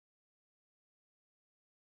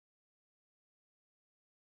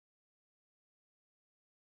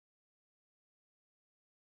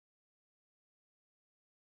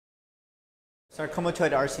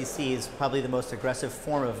Sarcomatoid RCC is probably the most aggressive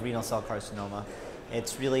form of renal cell carcinoma.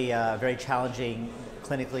 It's really a very challenging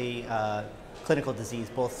clinical disease,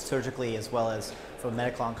 both surgically as well as from a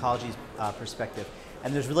medical oncology perspective.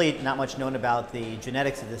 And there's really not much known about the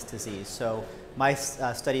genetics of this disease. So my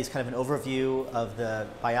study is kind of an overview of the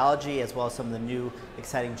biology as well as some of the new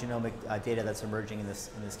exciting genomic data that's emerging in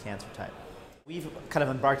this cancer type. We've kind of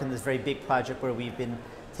embarked on this very big project where we've been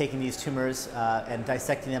taking these tumors and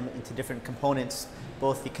dissecting them into different components,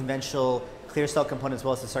 both the conventional clear cell component as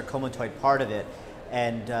well as the sarcomatoid part of it.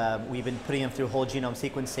 And we've been putting them through whole genome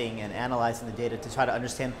sequencing and analyzing the data to try to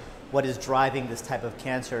understand what is driving this type of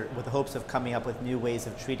cancer with the hopes of coming up with new ways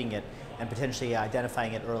of treating it and potentially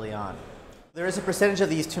identifying it early on. There is a percentage of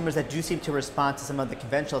these tumors that do seem to respond to some of the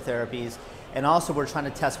conventional therapies, and also we're trying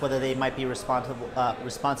to test whether they might be responsive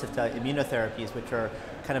to immunotherapies, which are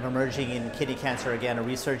kind of emerging in kidney cancer, again, a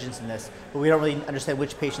resurgence in this, but we don't really understand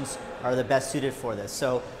which patients are the best suited for this.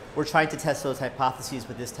 So we're trying to test those hypotheses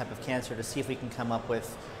with this type of cancer to see if we can come up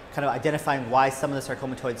with kind of identifying why some of the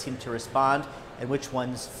sarcomatoids seem to respond and which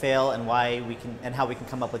ones fail and how we can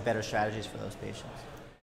come up with better strategies for those patients.